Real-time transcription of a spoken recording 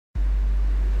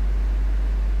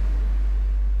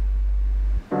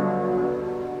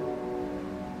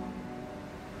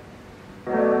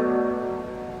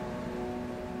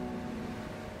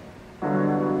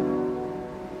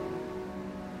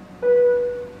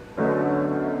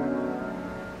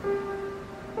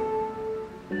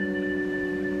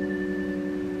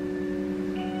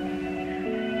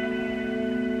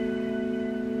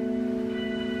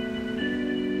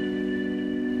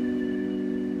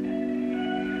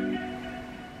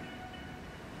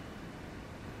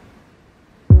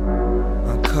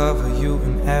cover you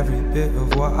in every bit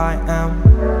of what I am.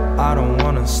 I don't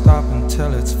wanna stop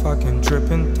until it's fucking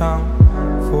dripping down.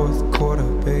 Fourth quarter,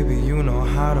 baby, you know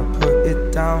how to put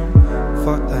it down.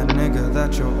 Fuck that nigga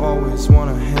that you always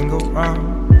wanna hang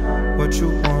around. What you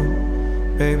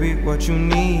want, baby, what you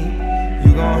need?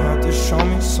 You gon' have to show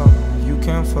me something you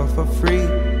can't fuck for free.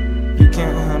 You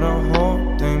can't have the whole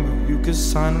thing, but you can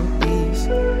sign with ease.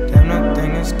 Damn, that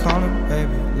thing is calling,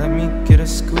 baby, let me get a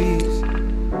squeeze.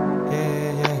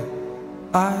 Yeah, yeah,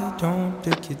 I don't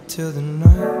dick you till the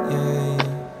night, yeah,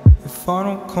 yeah. If I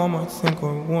don't come, I think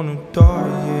I wanna die,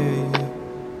 yeah,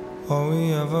 yeah. Are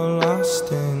we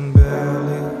everlasting?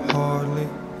 Barely, hardly.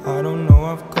 I don't know,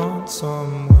 I've gone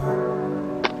somewhere.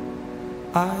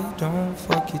 I don't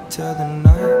fuck you till the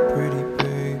night, pretty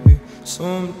baby.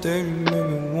 Someday you make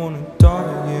me wanna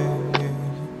die, yeah, yeah,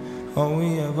 yeah. Are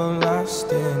we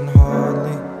everlasting?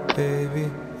 Hardly, baby.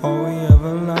 Are we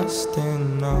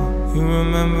everlasting now? You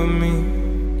remember me,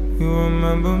 you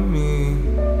remember me.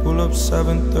 Pull up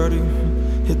 7:30,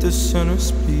 hit the center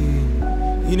speed.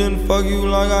 He didn't fuck you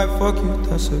like I fuck you,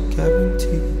 that's a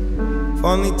guarantee.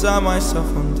 Finally tie myself,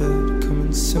 I'm dead, come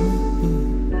and sit with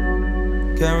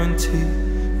me. Guarantee,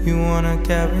 you want a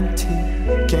guarantee.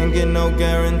 Can't get no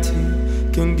guarantee,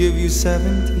 can give you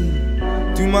 70.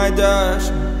 Do my dash,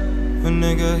 a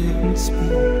nigga hitting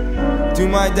speed. Do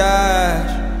my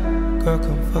dash, girl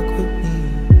come fuck with me.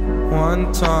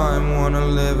 One time, wanna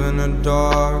live in the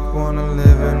dark. Wanna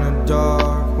live in the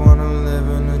dark, wanna live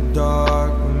in the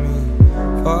dark with me.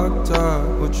 Fucked up,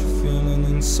 what you feeling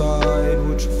inside?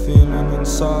 What you feeling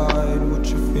inside? What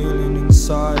you feeling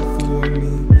inside for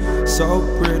me? So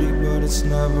pretty, but it's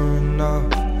never enough.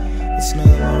 It's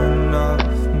never enough,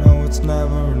 no, it's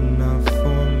never enough.